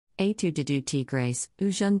Études du Tigres,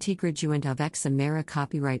 ou jeune tigre jouant avec sa mère.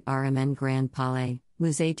 Copyright RMN Grand Palais,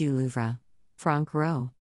 Musée du Louvre. Franck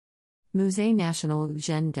Rowe. Musée National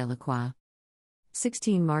Eugène Delacroix.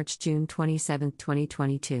 16 March June 27,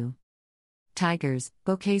 2022. Tigers,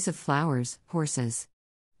 bouquets of flowers, horses.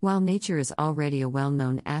 While nature is already a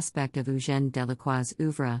well-known aspect of Eugène Delacroix's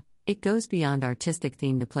oeuvre, it goes beyond artistic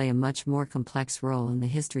theme to play a much more complex role in the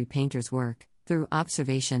history painter's work, through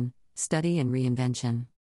observation, study and reinvention.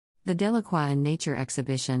 The Delacroix in Nature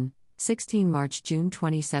exhibition, 16 March June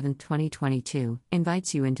 27, 2022,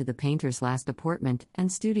 invites you into the painter's last apartment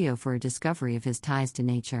and studio for a discovery of his ties to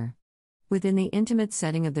nature. Within the intimate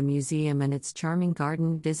setting of the museum and its charming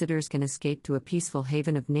garden, visitors can escape to a peaceful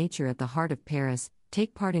haven of nature at the heart of Paris,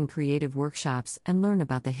 take part in creative workshops, and learn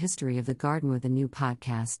about the history of the garden with a new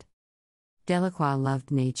podcast. Delacroix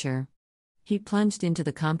loved nature. He plunged into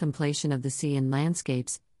the contemplation of the sea and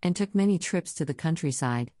landscapes, and took many trips to the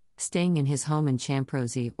countryside, staying in his home in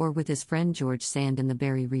Champrosy or with his friend George Sand in the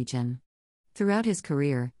Berry region. Throughout his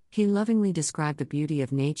career, he lovingly described the beauty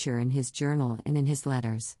of nature in his journal and in his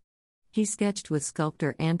letters. He sketched with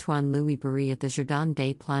sculptor Antoine Louis Barye at the Jardin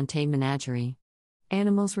des Plantes Menagerie.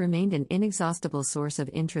 Animals remained an inexhaustible source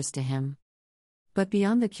of interest to him. But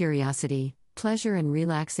beyond the curiosity, pleasure and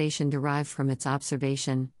relaxation derived from its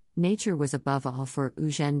observation, nature was above all for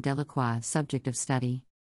Eugène Delacroix a subject of study.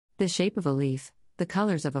 The shape of a leaf, the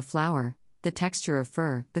colors of a flower, the texture of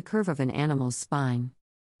fur, the curve of an animal's spine.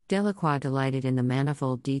 Delacroix delighted in the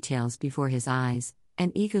manifold details before his eyes,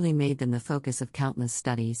 and eagerly made them the focus of countless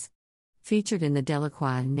studies. Featured in the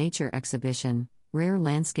Delacroix in Nature exhibition, rare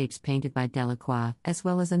landscapes painted by Delacroix, as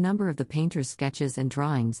well as a number of the painter's sketches and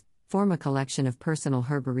drawings, form a collection of personal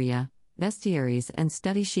herbaria, bestiaries, and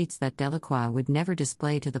study sheets that Delacroix would never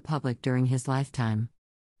display to the public during his lifetime.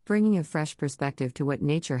 Bringing a fresh perspective to what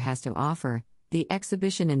nature has to offer, the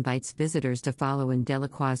exhibition invites visitors to follow in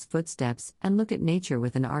Delacroix's footsteps and look at nature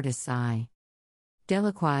with an artist's eye.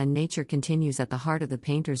 Delacroix in Nature continues at the heart of the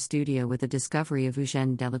painter's studio with the discovery of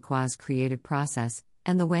Eugène Delacroix's creative process,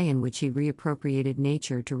 and the way in which he reappropriated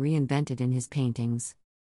nature to reinvent it in his paintings.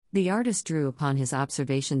 The artist drew upon his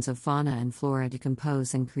observations of fauna and flora to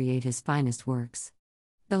compose and create his finest works.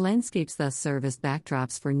 The landscapes thus serve as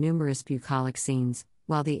backdrops for numerous bucolic scenes,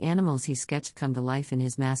 while the animals he sketched come to life in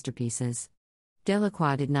his masterpieces.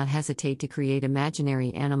 Delacroix did not hesitate to create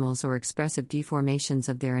imaginary animals or expressive deformations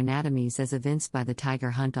of their anatomies as evinced by the tiger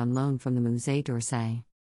hunt on loan from the Musée d'Orsay.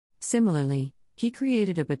 Similarly, he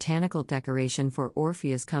created a botanical decoration for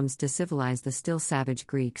Orpheus comes to civilize the still savage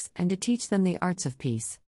Greeks and to teach them the arts of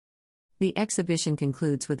peace. The exhibition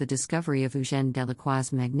concludes with the discovery of Eugène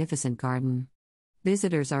Delacroix's magnificent garden.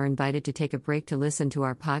 Visitors are invited to take a break to listen to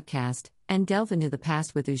our podcast and delve into the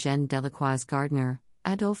past with Eugène Delacroix's gardener,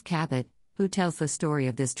 Adolphe Cabot, who tells the story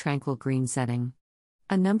of this tranquil green setting.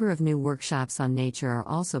 A number of new workshops on nature are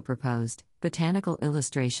also proposed: botanical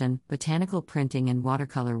illustration, botanical printing, and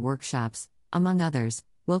watercolor workshops, among others,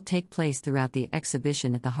 will take place throughout the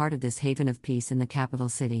exhibition at the heart of this haven of peace in the capital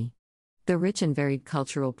city. The rich and varied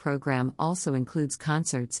cultural program also includes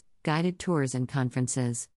concerts, guided tours, and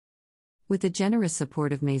conferences. With the generous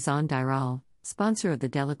support of Maison Diral, sponsor of the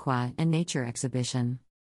Delacroix and Nature exhibition.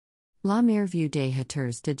 La Merveille des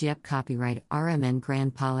Hauteurs de Dieppe. Copyright RMN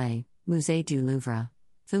Grand Palais, Musée du Louvre.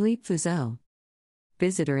 Philippe Fuzeau.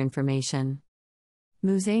 Visitor information.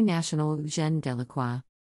 Musée National Eugène Delacroix.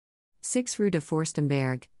 6 Rue de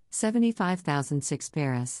Forstenberg, 75,006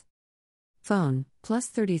 Paris. Phone,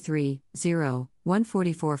 +33 0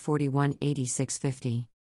 144 41 86 50.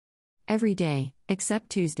 Every day, except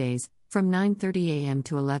Tuesdays, from 9:30 a.m.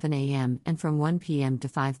 to 11 a.m. and from 1 p.m. to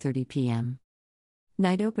 5:30 p.m.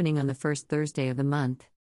 Night opening on the first Thursday of the month.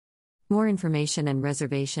 More information and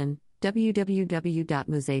reservation,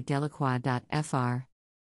 www.museedelacroix.fr.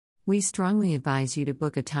 We strongly advise you to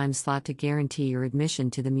book a time slot to guarantee your admission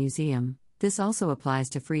to the museum. This also applies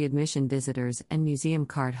to free admission visitors and museum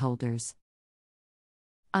card holders.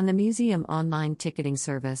 On the museum online ticketing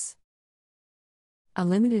service, a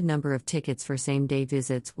limited number of tickets for same-day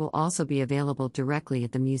visits will also be available directly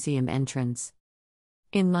at the museum entrance.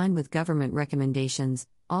 In line with government recommendations,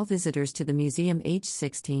 all visitors to the museum aged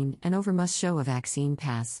 16 and over must show a vaccine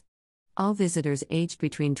pass. All visitors aged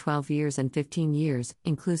between 12 years and 15 years,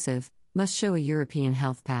 inclusive, must show a European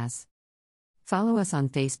Health Pass. Follow us on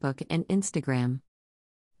Facebook and Instagram.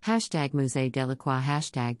 #Musée Delacroix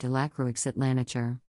 #Delacroix La Nature.